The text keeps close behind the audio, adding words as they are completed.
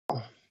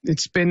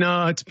It's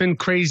been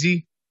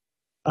crazy.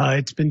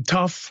 It's been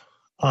tough.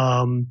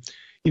 The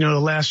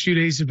last few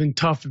days have been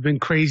tough. Have been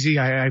crazy.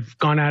 I've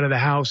gone out of the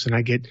house and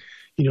I get,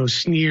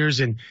 sneers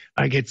and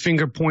I get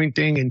finger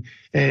pointing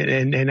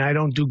and I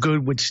don't do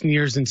good with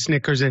sneers and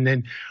snickers. And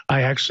then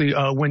I actually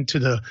went to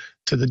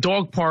the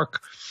dog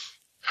park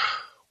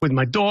with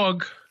my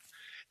dog,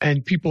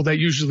 and people that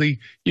usually,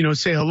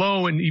 say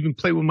hello and even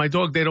play with my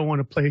dog, they don't want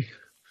to play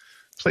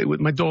with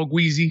my dog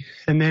Wheezy.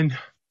 And then,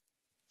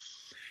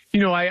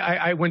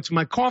 I went to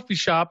my coffee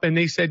shop and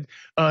they said,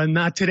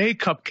 not today,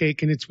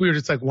 Cupcake. And it's weird.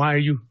 It's like, why are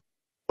you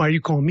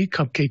calling me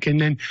Cupcake?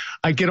 And then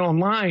I get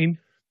online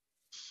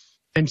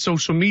and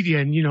social media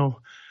and,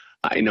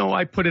 I know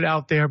I put it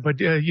out there, but,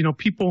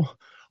 people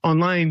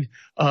online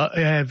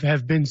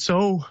have been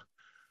so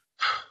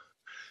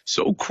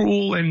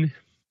cruel and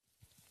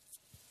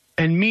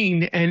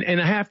mean.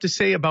 And I have to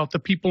say about the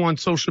people on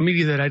social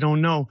media that I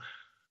don't know,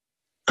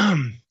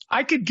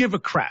 I could give a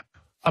crap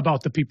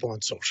about the people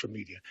on social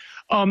media.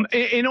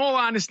 In all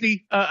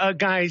honesty,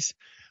 guys,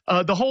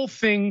 the whole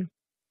thing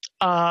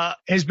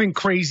has been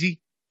crazy.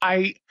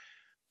 I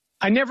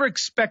never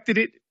expected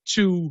it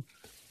to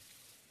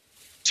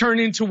turn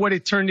into what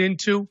it turned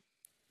into.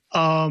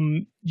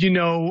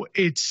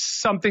 It's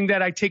something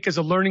that I take as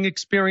a learning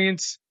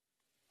experience.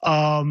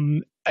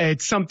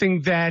 It's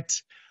something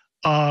that,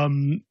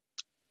 to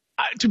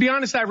be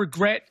honest, I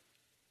regret.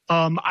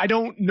 I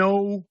don't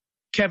know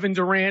Kevin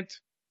Durant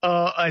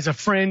as a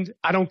friend.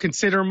 I don't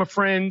consider him a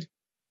friend.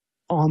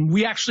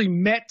 We actually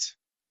met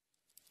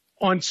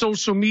on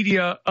social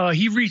media.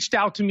 He reached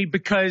out to me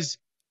because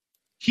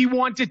he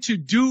wanted to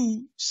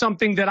do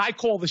something that I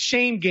call the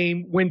shame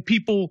game, when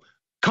people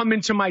come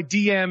into my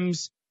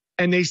DMs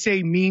and they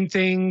say mean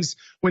things,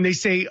 when they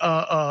say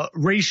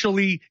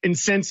racially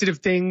insensitive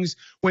things,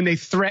 when they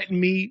threaten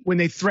me, when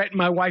they threaten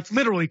my wife,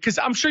 literally, because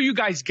I'm sure you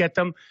guys get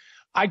them.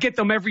 I get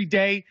them every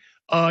day.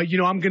 I'm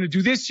going to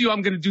do this to you.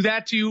 I'm going to do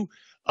that to you.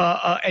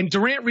 And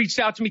Durant reached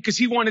out to me because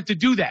he wanted to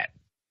do that.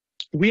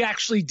 We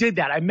actually did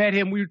that. I met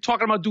him. We were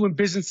talking about doing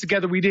business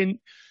together. We didn't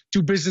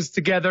do business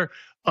together.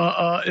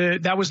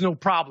 That was no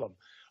problem.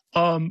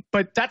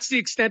 But that's the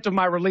extent of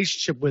my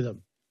relationship with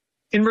him.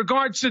 In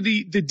regards to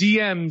the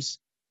DMs,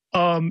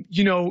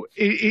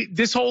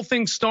 this whole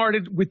thing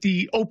started with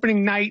the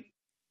opening night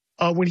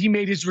when he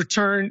made his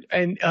return,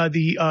 and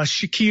the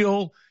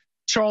Shaquille,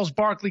 Charles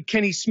Barkley,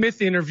 Kenny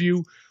Smith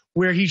interview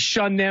where he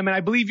shunned them. And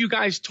I believe you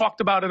guys talked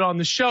about it on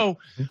the show.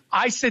 Mm-hmm.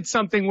 I said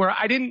something where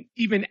I didn't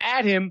even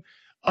add him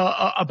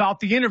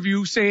about the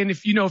interview, saying,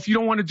 if you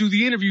don't want to do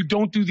the interview,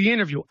 don't do the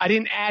interview. I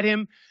didn't add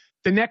him.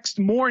 The next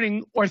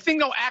morning, or I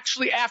think,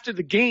 actually after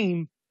the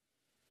game,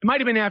 it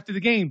might have been after the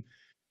game,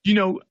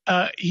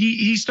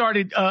 he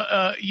started,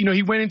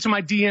 he went into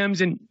my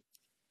DMs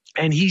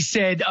and he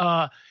said,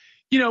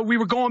 we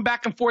were going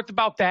back and forth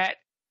about that.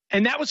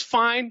 And that was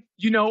fine.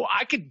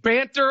 I could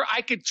banter.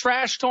 I could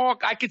trash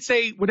talk. I could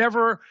say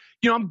whatever.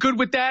 I'm good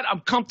with that. I'm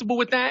comfortable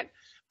with that.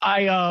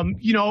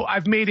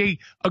 I've made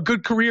a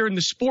good career in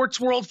the sports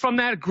world from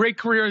that, a great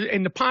career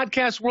in the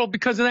podcast world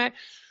because of that.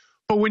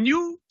 But when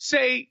you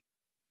say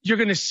you're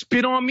going to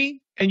spit on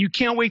me and you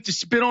can't wait to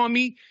spit on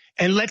me,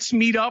 and let's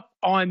meet up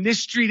on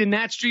this street and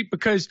that street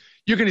because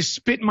you're going to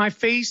spit in my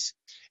face.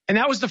 And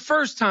that was the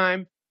first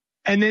time.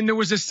 And then there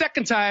was a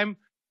second time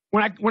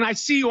when I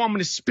see you, I'm going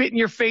to spit in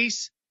your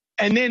face.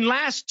 And then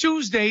last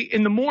Tuesday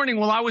in the morning,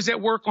 while I was at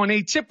work on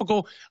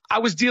Atypical, I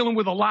was dealing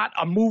with a lot.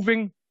 I'm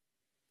moving.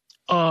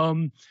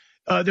 There's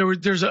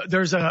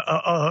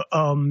a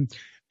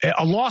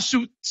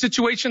lawsuit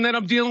situation that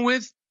I'm dealing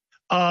with.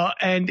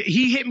 And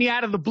he hit me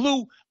out of the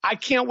blue. I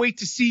can't wait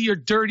to see your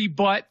dirty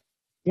butt.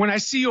 When I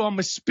see you, I'm going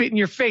to spit in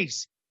your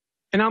face.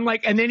 And I'm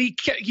like, and then he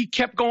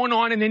kept going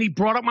on, and then he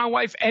brought up my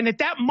wife. And at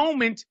that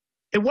moment,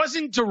 it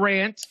wasn't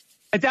Durant.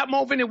 At that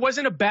moment, it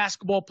wasn't a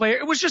basketball player.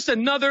 It was just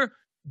another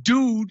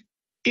dude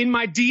in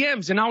my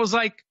DMs. And I was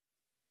like,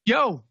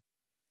 yo,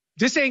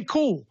 this ain't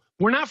cool.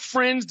 We're not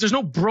friends. There's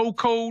no bro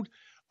code.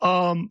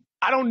 I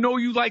don't know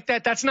you like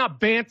that. That's not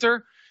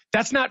banter.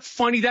 That's not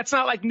funny. That's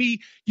not like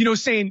me,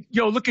 saying,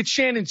 yo, look at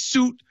Shannon's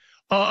suit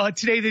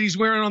today that he's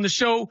wearing on the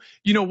show.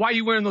 Why are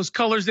you wearing those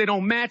colors? They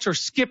don't match. Or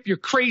Skip, you're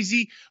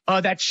crazy.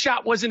 That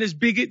shot wasn't as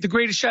big, the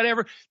greatest shot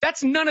ever.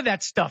 That's none of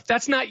that stuff.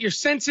 That's not, you're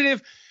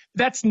sensitive.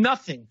 That's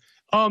nothing.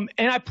 And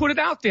I put it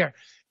out there.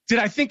 Did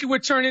I think it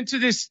would turn into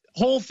this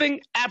whole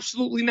thing?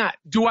 Absolutely not.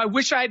 Do I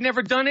wish I had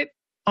never done it?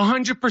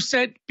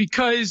 100%,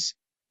 because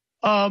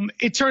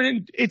it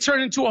turned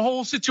into a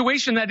whole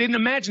situation that I didn't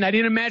imagine. I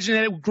didn't imagine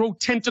that it would grow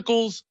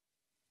tentacles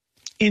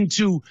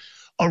into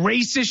a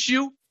race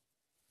issue,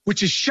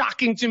 which is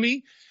shocking to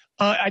me.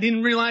 I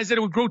didn't realize that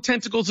it would grow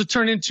tentacles to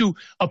turn into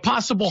a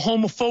possible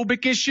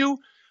homophobic issue.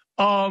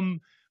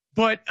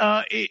 But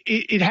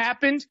it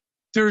happened.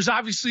 There's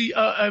obviously,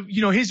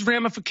 his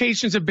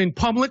ramifications have been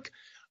public.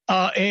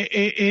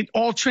 In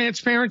all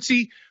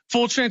transparency,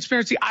 full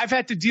transparency, I've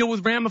had to deal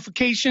with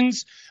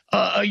ramifications,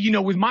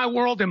 with my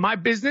world and my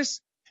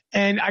business.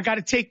 And I got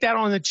to take that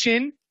on the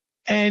chin.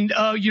 And,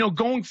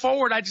 going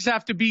forward, I just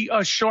have to be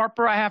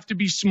sharper. I have to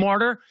be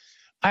smarter.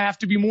 I have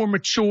to be more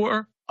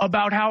mature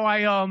about how I,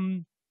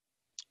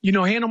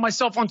 handle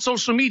myself on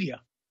social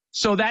media.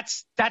 So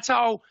that's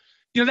how,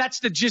 that's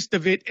the gist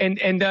of it.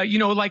 And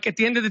like at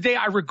the end of the day,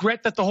 I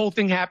regret that the whole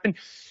thing happened.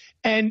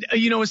 And,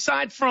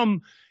 aside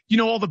from,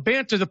 all the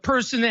banter, the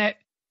person that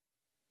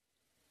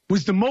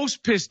was the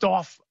most pissed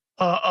off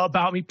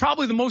about me,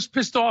 probably the most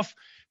pissed off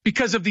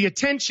because of the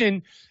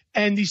attention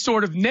and the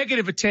sort of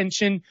negative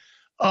attention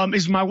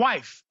is my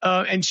wife.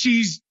 And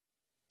she's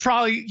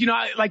probably,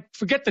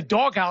 forget the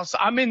doghouse.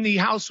 I'm in the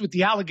house with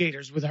the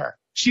alligators with her.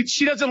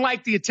 She doesn't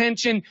like the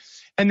attention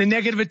and the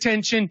negative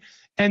attention,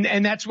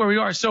 and that's where we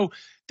are. So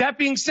that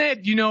being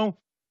said,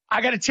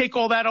 I got to take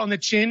all that on the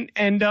chin,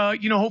 and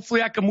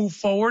hopefully I can move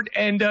forward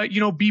and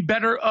be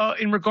better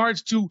in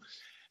regards to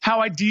how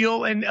I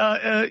deal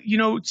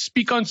and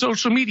speak on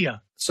social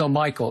media. So,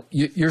 Michael,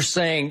 you're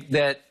saying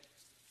that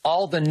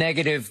all the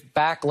negative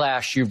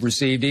backlash you've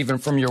received, even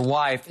from your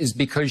wife, is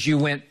because you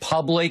went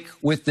public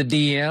with the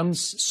DMs?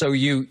 So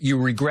you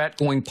regret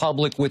going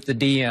public with the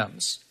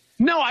DMs?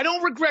 No, I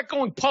don't regret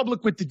going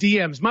public with the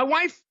DMs. My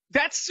wife,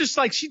 that's just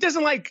like, she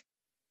doesn't like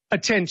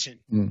attention.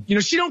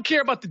 She don't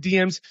care about the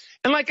DMs.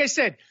 And like I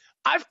said,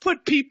 I've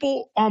put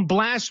people on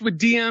blast with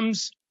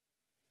DMs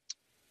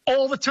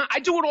all the time. I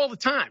do it all the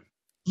time,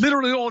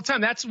 literally all the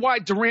time. That's why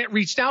Durant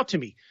reached out to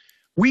me.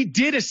 We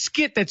did a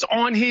skit that's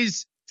on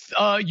his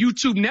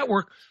YouTube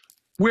network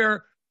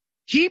where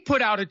he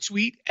put out a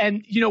tweet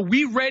and,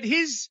 we read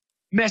his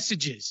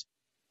messages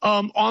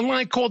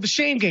online called The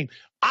Shame Game.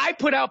 I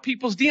put out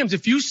people's DMs.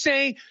 If you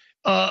say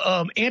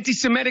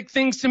anti-Semitic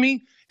things to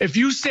me, if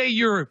you say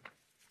you're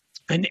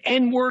an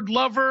N-word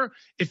lover,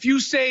 if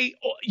you say,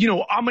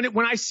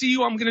 when I see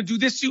you, I'm going to do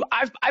this to you.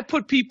 I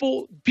put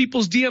people's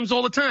DMs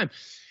all the time.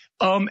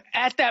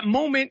 At that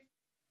moment,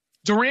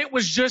 Durant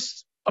was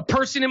just a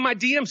person in my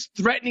DMs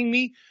threatening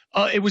me.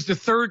 It was the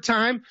third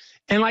time.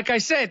 And like I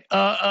said,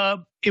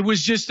 it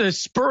was just a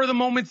spur of the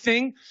moment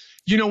thing.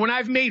 When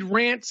I've made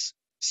rants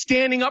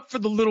standing up for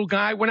the little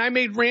guy, when I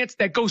made rants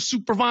that go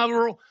super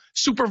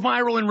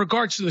viral in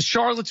regards to the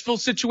Charlottesville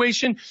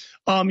situation,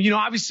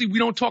 obviously we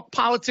don't talk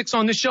politics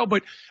on this show,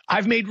 but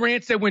I've made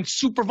rants that went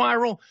super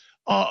viral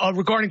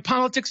regarding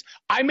politics.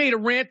 I made a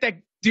rant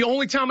that the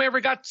only time I ever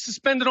got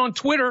suspended on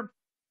Twitter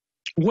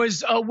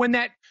was when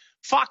that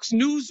Fox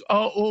News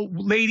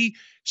lady,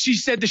 she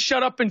said to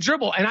shut up and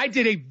dribble. And I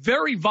did a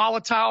very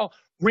volatile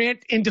rant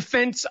in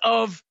defense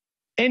of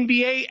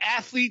NBA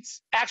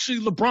athletes,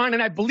 actually LeBron,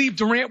 and I believe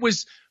Durant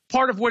was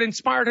part of what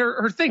inspired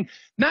her thing.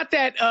 Not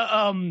that,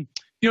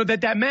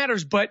 that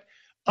matters, but,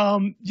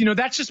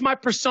 that's just my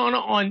persona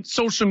on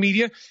social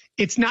media.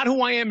 It's not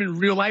who I am in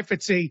real life.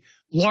 It's a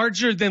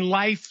larger than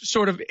life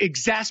sort of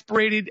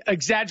exaggerated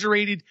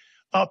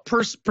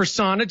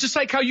persona, just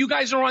like how you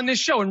guys are on this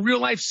show. In real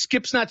life,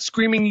 Skip's not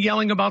screaming and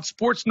yelling about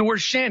sports, nor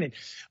is Shannon.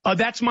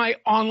 That's my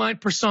online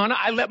persona.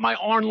 I let my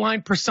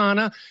online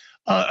persona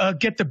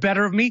get the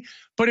better of me.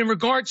 But in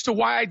regards to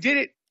why I did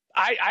it,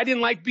 I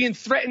didn't like being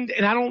threatened,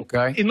 and I don't,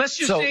 unless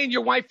you're saying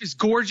your wife is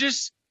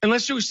gorgeous,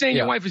 unless you're saying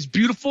your wife is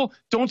beautiful,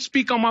 don't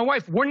speak on my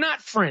wife. We're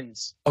not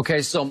friends.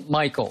 Okay, so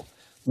Michael,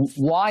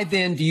 why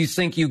then do you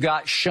think you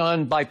got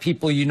shunned by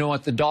people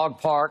at the dog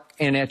park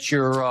and at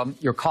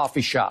your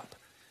coffee shop?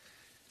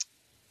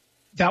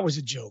 That was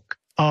a joke.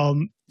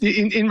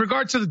 In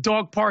regard to the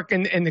dog park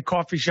and the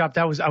coffee shop,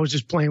 I was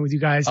just playing with you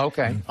guys.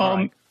 Okay.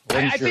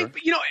 I think,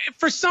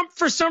 for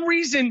some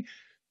reason,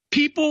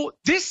 people,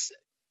 this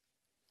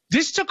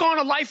took on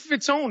a life of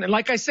its own. And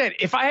like I said,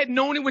 if I had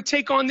known it would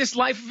take on this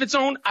life of its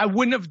own, I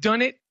wouldn't have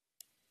done it.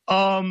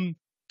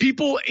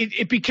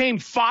 It became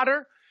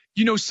fodder.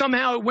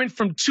 Somehow it went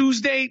from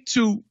Tuesday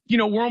to,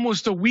 we're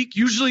almost a week.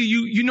 Usually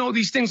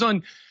these things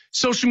on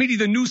social media,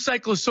 the news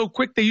cycle is so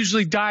quick, they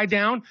usually die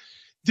down.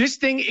 This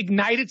thing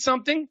ignited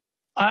something.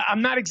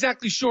 I'm not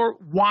exactly sure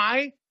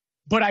why,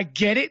 but I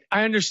get it.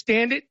 I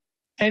understand it.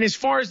 And as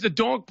far as the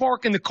dog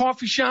park and the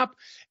coffee shop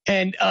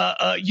and,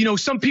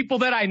 some people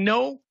that I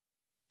know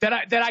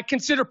that I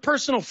consider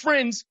personal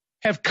friends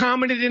have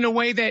commented in a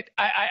way that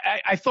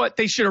I thought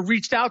they should have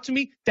reached out to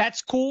me.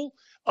 That's cool.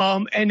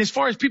 And as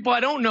far as people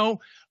I don't know,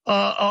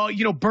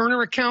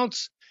 burner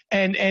accounts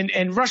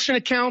and Russian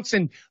accounts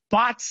and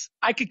bots,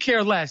 I could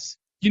care less.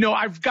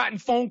 I've gotten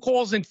phone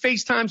calls and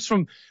FaceTimes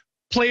from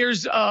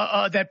players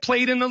that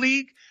played in the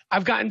league.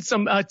 I've gotten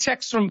some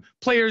texts from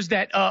players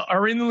that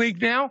are in the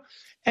league now.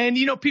 And,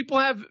 people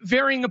have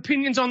varying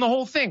opinions on the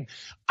whole thing.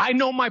 I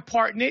know my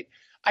part in it.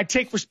 I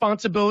take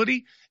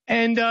responsibility.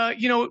 And,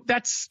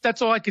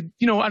 that's all I could,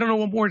 I don't know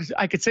what more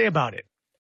I could say about it.